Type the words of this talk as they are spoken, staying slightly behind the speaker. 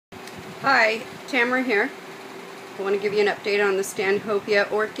Hi, Tamara here. I want to give you an update on the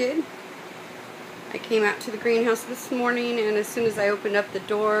Stanhopea Orchid. I came out to the greenhouse this morning, and as soon as I opened up the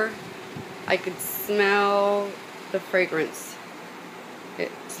door, I could smell the fragrance.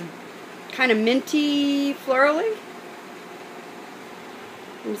 It's kind of minty, florally.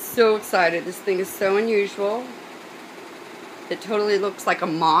 I'm so excited. This thing is so unusual. It totally looks like a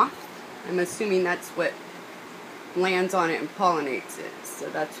moth. I'm assuming that's what lands on it and pollinates it. So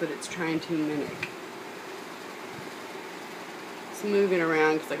that's what it's trying to mimic. It's moving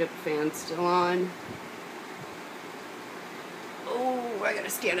around because I got the fan still on. Oh, I gotta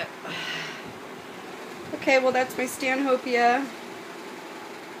stand up. Okay, well that's my Stanhopea.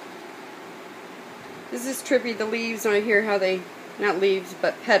 This is trippy, the leaves, and I hear how they, not leaves,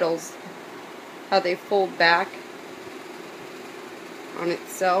 but petals, how they fold back on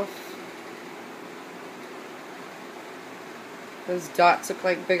itself. Those dots look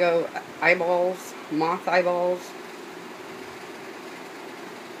like big old eyeballs, moth eyeballs.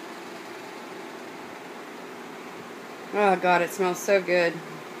 Oh God, it smells so good.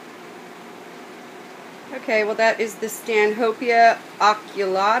 Okay, well that is the Stanhopea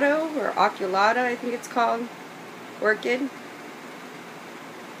oculata, I think it's called, orchid.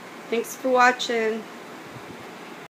 Thanks for watching.